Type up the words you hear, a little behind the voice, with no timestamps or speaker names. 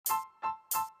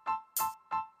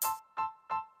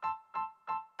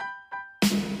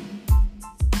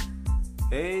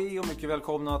Hej och mycket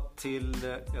välkomna till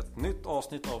ett nytt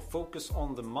avsnitt av Focus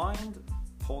on the Mind,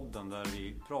 podden där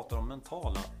vi pratar om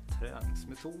mentala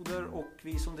träningsmetoder. Och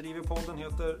vi som driver podden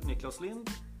heter Niklas Lind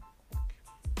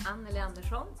och Anneli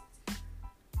Andersson.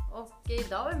 Och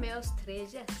idag har vi med oss 3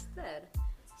 gäster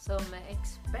som är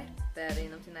experter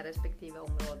inom sina respektive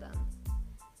områden.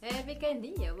 Vilka är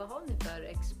ni och vad har ni för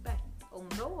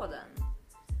expertområden?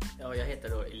 Ja, jag heter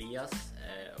då Elias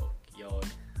och jag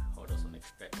har då som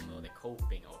expertområde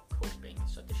coping och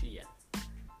copingstrategier.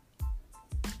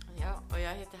 Ja, och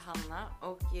jag heter Hanna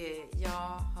och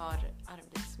jag har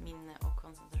arbetsminne och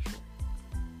koncentration.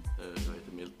 Jag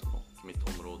heter Milton och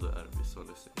mitt område är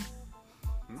visualisering.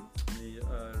 Ni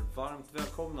är varmt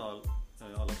välkomna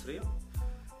alla 3.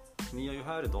 Ni är ju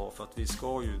här idag för att vi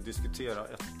ska ju diskutera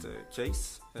ett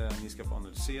case. Ni ska få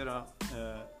analysera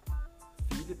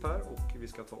Filip här och vi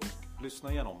ska ta och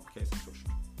lyssna igenom caset först.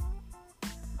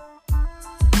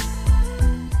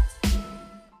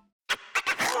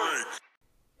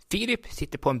 Filip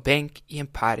sitter på en bänk i en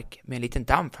park med en liten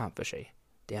damm framför sig.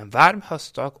 Det är en varm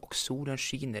höstdag och solen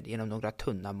skiner genom några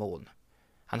tunna moln.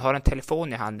 Han har en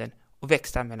telefon i handen och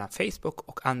växlar mellan Facebook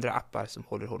och andra appar som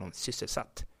håller honom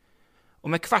sysselsatt.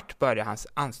 Om en kvart börjar hans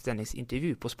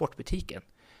anställningsintervju på sportbutiken,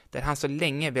 där han så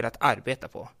länge velat arbeta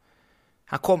på.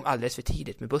 Han kom alldeles för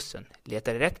tidigt med bussen,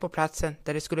 letade rätt på platsen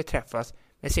där det skulle träffas,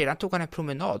 men sedan tog han en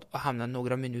promenad och hamnade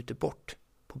några minuter bort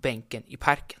på bänken i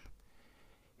parken.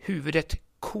 Huvudet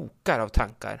kokar av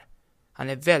tankar. Han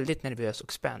är väldigt nervös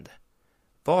och spänd.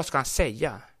 Vad ska han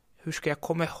säga? Hur ska jag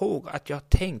komma ihåg att jag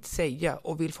tänkt säga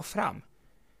och vill få fram?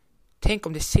 Tänk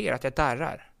om de ser att jag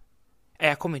darrar.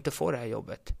 Jag kommer inte få det här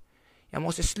jobbet. Jag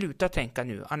måste sluta tänka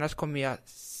nu, annars kommer jag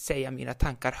säga mina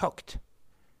tankar högt.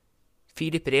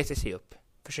 Filip reser sig upp,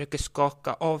 försöker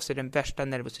skaka av sig den värsta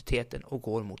nervositeten och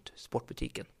går mot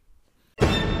sportbutiken.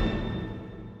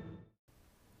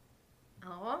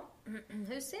 Ja,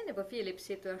 hur ser ni på Filips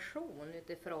situation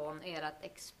utifrån ert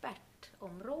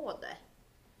expertområde?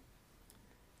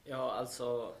 Ja,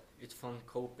 alltså utifrån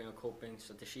coping och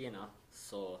copingstrategierna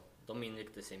så de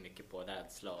inriktar sig mycket på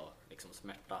rädsla och liksom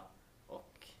smärta.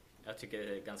 Och jag tycker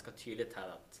det är ganska tydligt här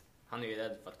att han är ju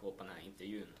rädd för att gå på den här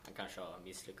intervjun. Han kanske har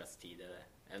misslyckats tidigare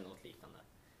eller något liknande.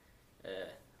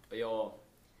 Och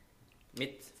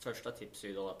mitt första tips är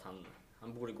ju då att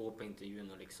han borde gå på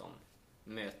intervjun och liksom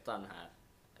möta den här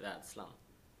rädslan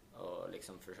och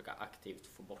liksom försöka aktivt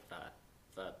få bort det här.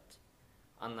 För att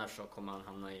annars så kommer han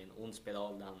hamna i en ond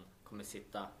spiral där han kommer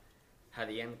sitta här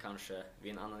igen kanske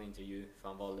vid en annan intervju för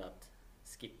han valde att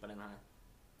skippa den här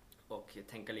och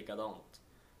tänka likadant.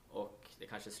 Och det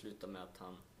kanske slutar med att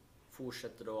han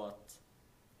fortsätter då att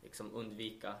liksom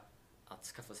undvika att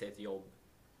skaffa sig ett jobb,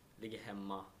 ligger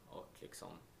hemma och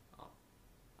liksom, ja,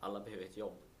 alla behöver ett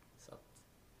jobb. Så att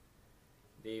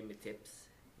det är mitt tips.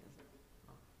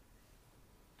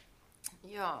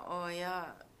 Ja, och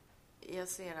jag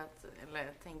ser att,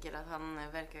 eller tänker att han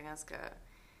verkar ganska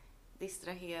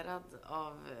distraherad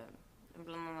av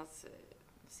bland annat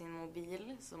sin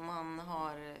mobil som han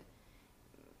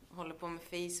håller på med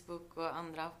Facebook och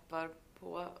andra appar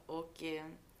på, och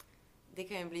det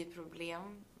kan ju bli ett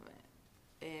problem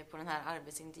på den här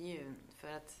arbetsintervjun för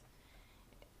att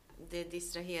det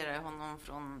distraherar honom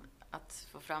från att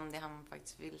få fram det han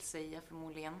faktiskt vill säga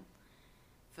förmodligen.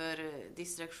 För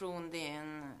distraktion, det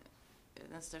är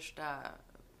den största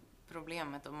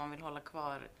problemet om man vill hålla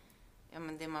kvar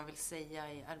det man vill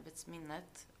säga i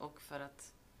arbetsminnet, och för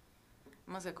att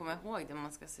man ska komma ihåg det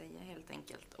man ska säga helt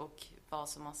enkelt och vad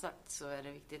som har sagt, så är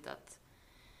det viktigt att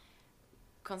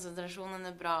koncentrationen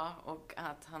är bra och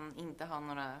att han inte har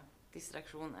några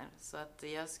distraktioner. Så att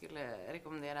jag skulle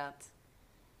rekommendera att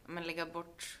lägga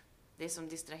bort det som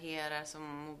distraherar som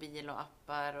mobil och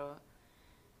appar, och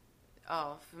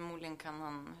ja, förmodligen kan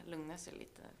han lugna sig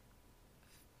lite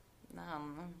när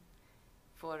han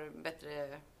får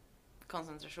bättre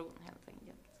koncentration helt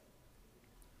enkelt.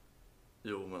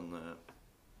 Jo, men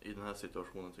i den här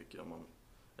situationen tycker jag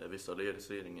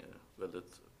visualisering är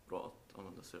väldigt bra att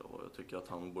använda sig av. Jag tycker att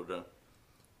han borde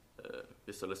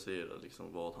visualisera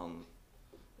liksom vad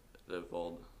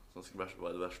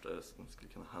är det värsta som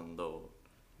skulle kunna hända, och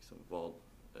liksom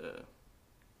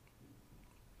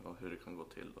hur det kan gå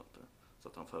till så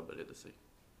att han förbereder sig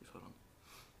i förhand.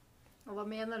 Och vad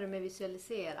menar du med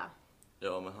visualisera?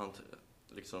 Ja, men han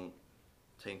liksom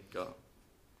tänka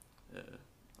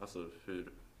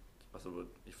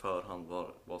i förhand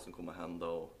vad som kommer hända,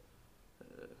 och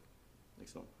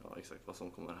exakt vad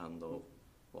som kommer hända och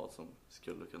vad som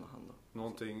skulle kunna hända.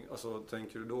 Någonting, alltså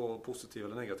tänker du då positiva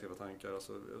eller negativa tankar?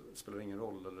 Alltså spelar det ingen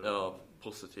roll eller? Ja,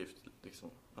 positivt liksom,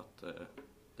 att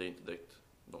det är inte direkt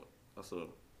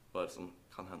vad är det som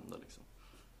kan hända liksom.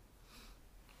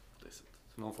 På det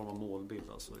sättet. Någon form av målbild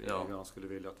alltså. Ja. Hur han skulle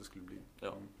vilja att det skulle bli.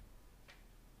 Ja.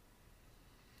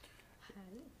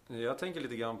 Härligt. Jag tänker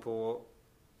lite grann på,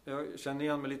 jag känner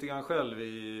igen mig lite grann själv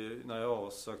när jag har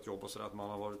sökt jobb och sådär, att man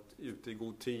har varit ute i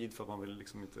god tid för att man vill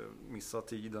liksom inte missa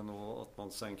tiden, och att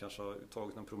man sen kanske har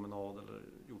tagit en promenad eller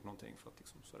gjort någonting för att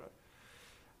liksom sådär.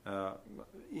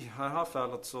 I det här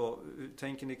fallet så, hur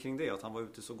tänker ni kring det, att han var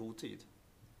ute i så god tid?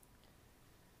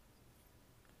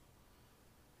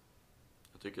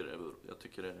 Jag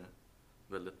tycker det är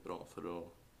väldigt bra för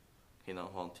att hinna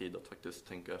ha en tid att faktiskt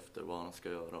tänka efter vad han ska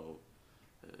göra och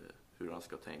hur han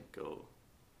ska tänka, och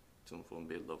liksom få en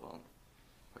bild av vad han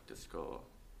faktiskt ska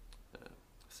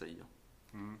säga.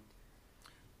 Mm.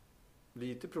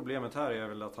 Lite problemet här är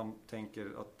väl att han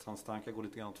tänker att hans tankar går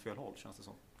lite grann åt fel håll, känns det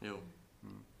som. Jo.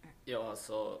 Mm. Ja,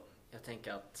 alltså jag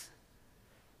tänker att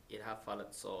i det här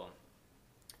fallet så,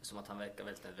 som att han verkar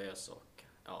väldigt nervös, och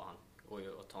ja, han går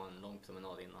ju och tar en lång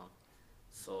promenad innan.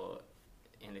 Så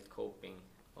enligt coping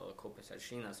och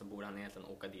coping-strategierna så borde han egentligen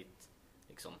åka dit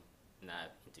liksom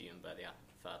när intervjun börjar,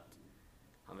 för att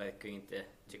han verkar ju inte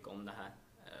tycka om det här.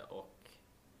 Och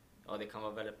ja, det kan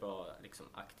vara väldigt bra liksom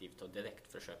aktivt och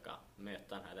direkt försöka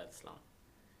möta den här rädslan.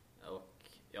 Och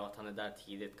ja, att han är där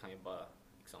tidigt kan ju bara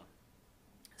liksom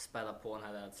späda på den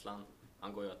här rädslan.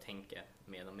 Han går ju och tänker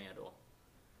mer och mer då.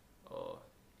 Och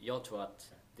jag tror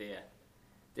att det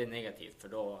är negativt, för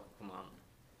då kommer han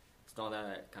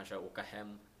snarare kanske åka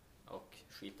hem och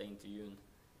skita i intervjun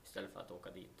istället för att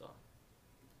åka dit och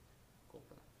gå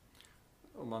på det.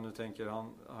 Om man nu tänker,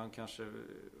 han kanske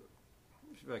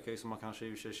verkar ju som man kanske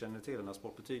i och för sig känner till den här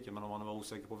sportbutiken, men om han var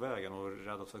osäker på vägen och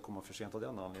rädd för att komma för sent av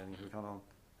den anledningen, hur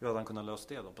hade han kunnat lösa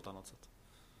det då på ett annat sätt?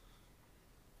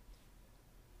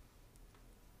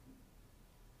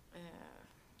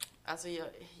 Alltså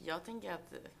jag tänker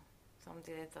att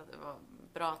samtidigt att det var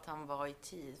bra att han var i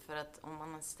tid, för att om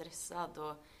man är stressad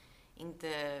och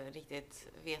inte riktigt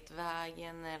vet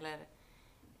vägen, eller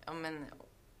ja, men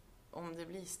om det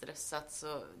blir stressat,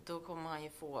 så då kommer han ju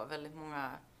få väldigt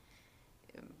många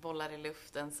bollar i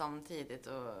luften samtidigt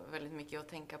och väldigt mycket att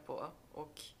tänka på.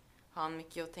 Och har han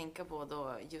mycket att tänka på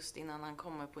då just innan han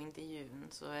kommer på intervjun,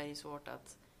 så är det svårt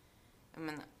att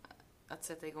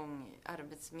sätta igång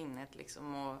arbetsminnet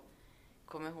liksom, och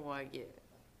komma ihåg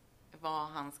vad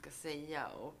han ska säga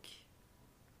och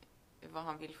vad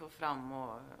han vill få fram,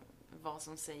 och vad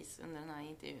som sägs under den här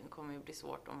intervjun kommer ju bli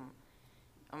svårt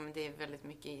om det är väldigt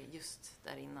mycket just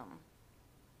där innan.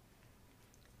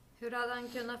 Hur hade han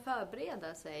kunnat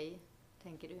förbereda sig,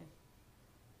 tänker du?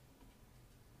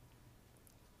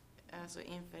 Alltså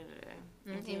inför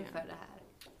Inför det här.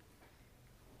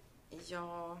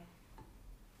 Ja.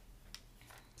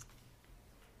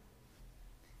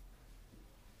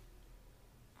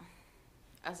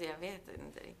 Alltså jag vet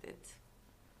inte riktigt.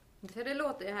 För det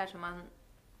låter ju här som han,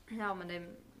 ja men det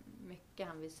är mycket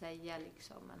han vill säga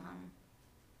liksom, men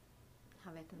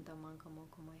han vet inte om han kommer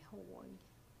att komma ihåg.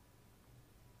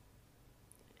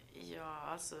 Ja,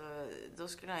 alltså då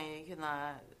skulle han ju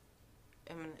kunna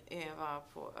öva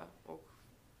på och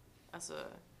alltså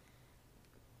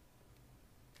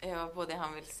öva på det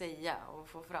han vill säga och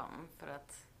få fram, för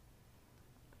att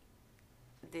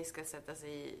det ska sätta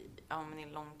sig i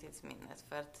långtidsminnet,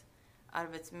 för att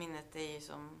arbetsminnet är ju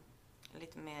som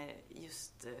lite mer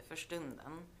just för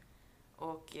stunden,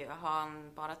 och har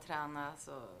han bara tränat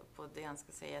så på det han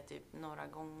ska säga typ några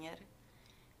gånger,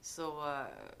 så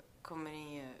kommer det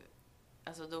ju,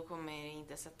 alltså då kommer det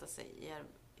inte sätta sig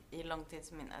i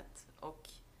långtidsminnet, och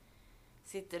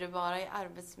sitter det bara i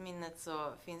arbetsminnet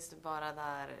så finns det bara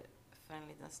där för en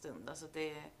liten stund. Alltså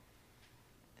det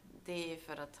är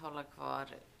för att hålla kvar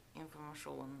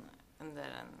information under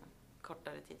en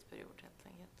kortare tidsperiod helt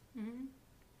enkelt. Mm.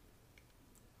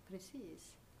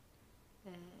 Precis.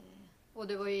 Och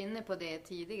du var ju inne på det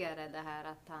tidigare, det här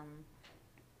att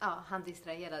han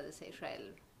distraherade sig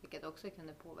själv, vilket också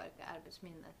kunde påverka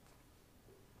arbetsminnet.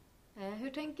 Hur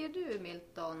tänker du,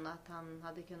 Milton, att han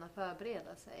hade kunnat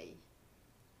förbereda sig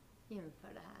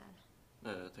inför det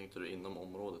här? Tänkte du inom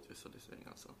området visualisering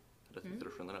alltså? Eller tänkte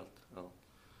du generellt? Ja.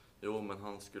 Jo, men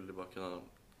han skulle bara kunna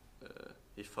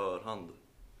i förhand,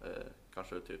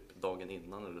 kanske typ dagen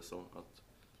innan eller så, att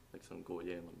liksom gå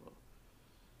igenom och,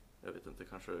 jag vet inte,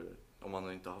 kanske om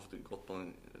han inte gått på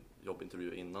en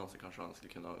jobbintervju innan, så kanske han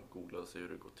skulle kunna googla och se hur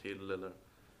det går till, eller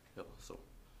ja, så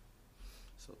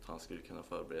att han skulle kunna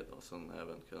förbereda och sen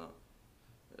även kunna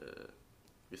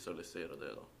visualisera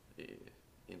det då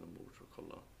inombords och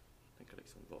kolla, tänka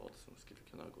liksom vad som skulle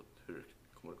kunna gå, hur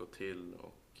det kommer att gå till,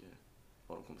 och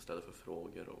vad de kommer ställa för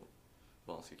frågor och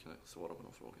vad han ska kunna svara på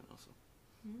de frågorna alltså.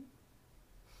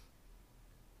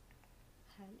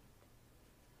 Härligt.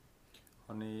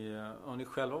 Har ni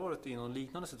själva varit i någon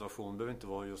liknande situation? Det behöver inte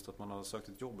vara just att man har sökt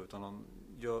ett jobb, utan man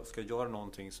ska göra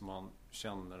någonting som man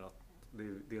känner att det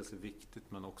dels är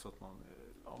viktigt, men också att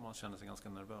man känner sig ganska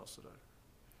nervös och där.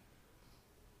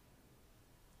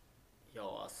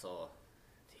 Ja, alltså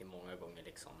det är många gånger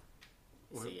liksom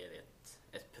vi ser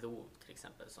ett prov till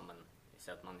exempel som vi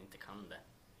ser att man inte kan det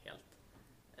helt.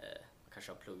 Man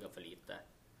kanske har pluggat för lite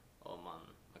och man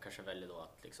kanske väljer då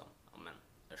att liksom, ja men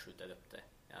jag skjuter upp det.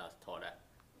 Jag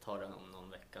tar det om någon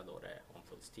vecka då det är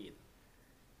omfullstid.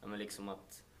 Ja men liksom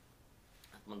att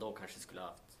man då kanske skulle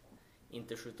haft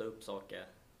inte skjuta upp saker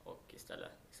och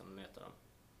istället liksom möta dem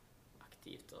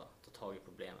aktivt och ta tag i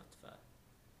problemet, för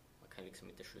man kan liksom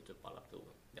inte skjuta upp alla prov.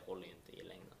 Det håller ju inte i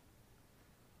längden.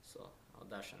 Så ja,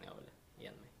 där känner jag väl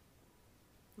igen mig.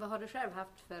 Vad har du själv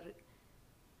haft för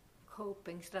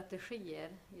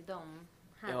copingstrategier i de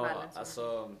här Ja, fallen?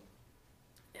 alltså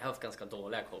jag har haft ganska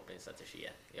dåliga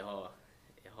copingstrategier. Jag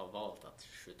har valt att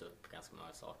skjuta upp ganska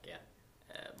många saker.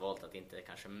 Valt att inte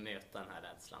kanske möta den här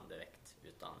rädslan direkt,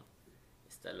 utan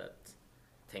istället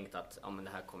tänkt att ja, men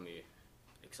det här kommer ju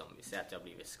liksom, vi säger att jag har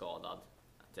blivit skadad,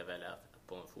 att jag väljer att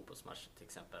på en fotbollsmatch till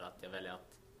exempel, att jag väljer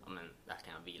att ja, men det här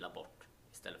kan jag vila bort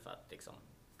istället för att liksom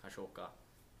kanske åka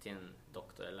till en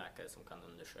doktor eller läkare som kan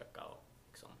undersöka och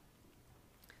liksom,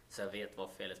 så jag vet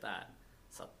vad felet är,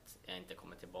 så att jag inte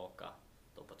kommer tillbaka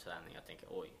då på träning. Jag tänker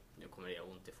oj, nu kommer det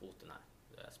göra ont i foten här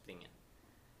då jag springer.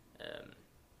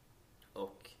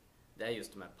 Och det är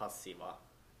just de här passiva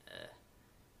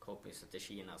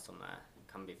copingstrategierna som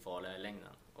kan bli farliga i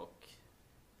längden. Och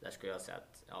där skulle jag säga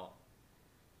att ja,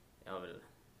 det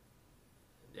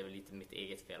är väl lite mitt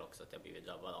eget fel också att jag blivit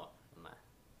drabbad av de här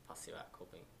passiva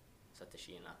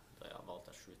copingstrategierna då jag har valt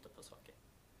att skjuta på saker.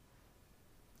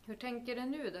 Hur tänker du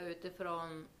nu då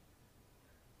utifrån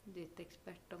ditt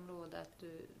expertområde, att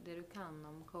det du kan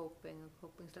om coping och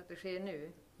copingstrategier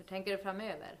nu? Hur tänker du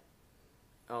framöver?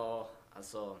 Ja,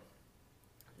 alltså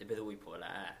det beror ju på vad det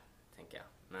är, tänker jag.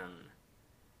 Men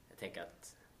jag tänker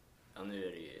att ja,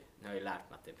 nu har jag lärt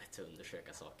mig att det är bättre att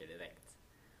undersöka saker direkt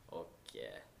och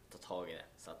ta tag i det,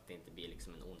 så att det inte blir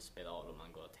liksom en ond spiral om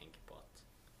man går och tänker på att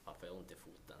varför jag har ont i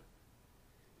foten,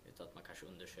 utan att man kanske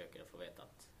undersöker det och får veta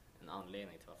att en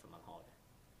anledning till varför man har det.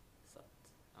 Så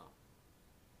att ja,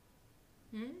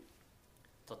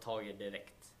 ta tag i det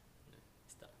direkt nu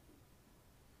istället.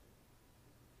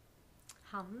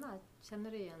 Hanna,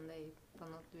 känner du igen dig på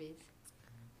något vis?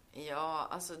 Ja,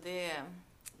 alltså det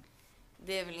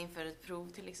är väl inför ett prov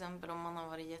till exempel, om man har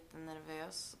varit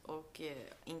jättenervös och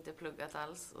inte pluggat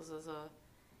alls, och så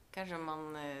kanske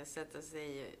man sätter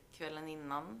sig kvällen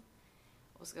innan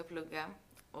och ska plugga,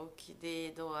 och det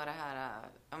är då det här,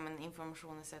 ja men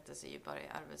informationen sätter sig ju bara i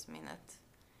arbetsminnet,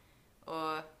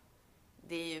 och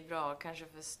det är ju bra kanske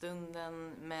för stunden,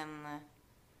 men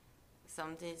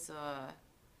samtidigt så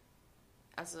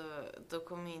alltså då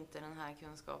kommer inte den här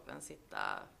kunskapen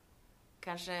sitta,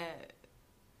 kanske,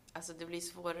 alltså det blir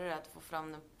svårare att få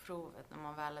fram det på provet när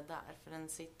man väl är där, för den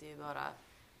sitter ju bara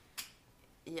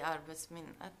i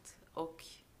arbetsminnet, och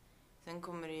sen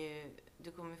kommer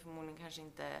du kommer förmodligen kanske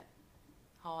inte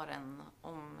ha den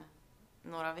om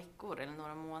några veckor eller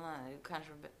några månader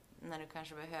när du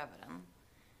kanske behöver den.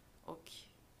 Och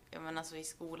jag menar, alltså i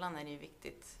skolan är det ju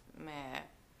viktigt med,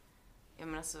 jag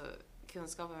menar, alltså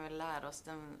kunskapen vi lär oss,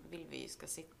 den vill vi ju ska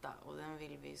sitta, och den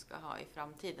vill vi ju ska ha i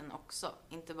framtiden också.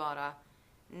 Inte bara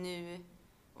nu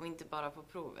och inte bara på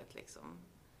provet liksom.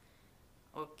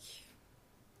 Och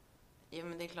ja,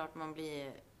 men det är klart man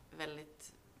blir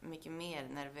väldigt mycket mer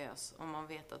nervös om man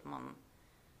vet att man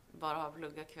bara har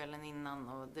pluggat kvällen innan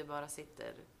och det bara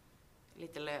sitter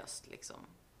lite löst liksom.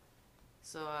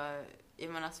 Så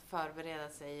jag menar, förbereda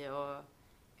sig och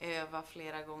öva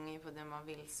flera gånger på det man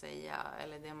vill säga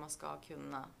eller det man ska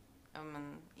kunna, ja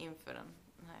men inför den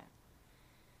här,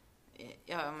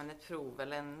 ja men ett prov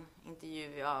eller en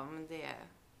intervju, ja men det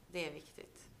är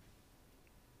viktigt.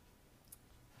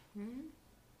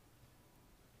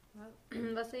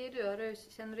 Vad säger du?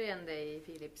 Känner du igen dig i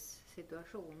Philips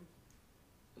situation?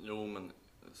 Jo, men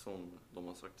som de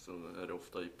har sagt så är det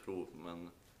ofta i prov,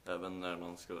 men även när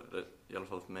man ska, i alla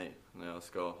fall för mig, när jag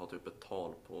ska ha typ ett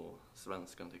tal på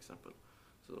svenskan till exempel,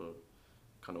 så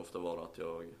kan det ofta vara att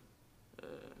jag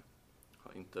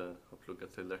inte har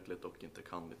pluggat tillräckligt och inte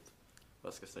kan vad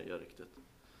jag ska säga riktigt.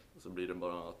 Och så blir det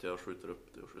bara att jag skjuter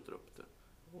upp det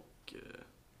och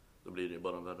då blir det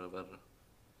bara värre och värre.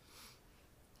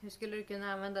 Hur skulle du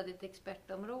kunna använda ditt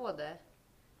expertområde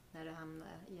när du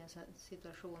hamnar i en sån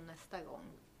situation nästa gång?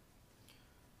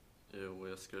 Jo,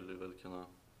 jag skulle väl kunna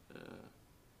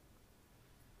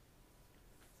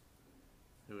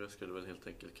Jo, jag skulle väl helt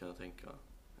enkelt kunna tänka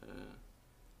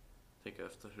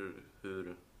efter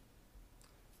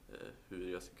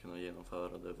hur jag ska kunna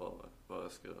genomföra det, vad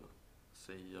jag ska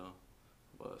säga,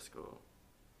 vad jag ska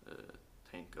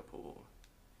tänka på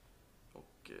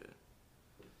och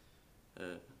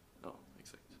ja,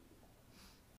 exakt.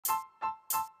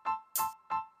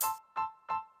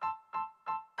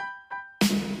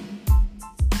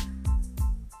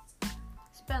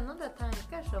 Spännande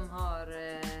tankar som har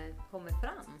kommit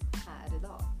fram här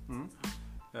idag.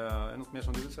 Är det något mer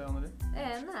som du vill säga, Anneli?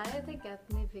 Nej, jag tänker att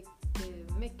ni fick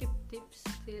mycket tips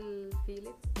till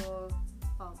Filip och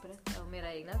berätta om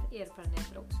era egna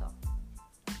erfarenheter också.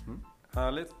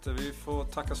 Härligt. Vi får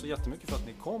tacka så jättemycket för att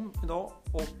ni kom idag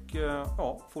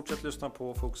och fortsätt lyssna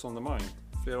på Focus on the Mind.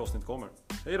 Fler avsnitt kommer.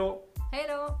 Hej då! Hej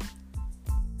då!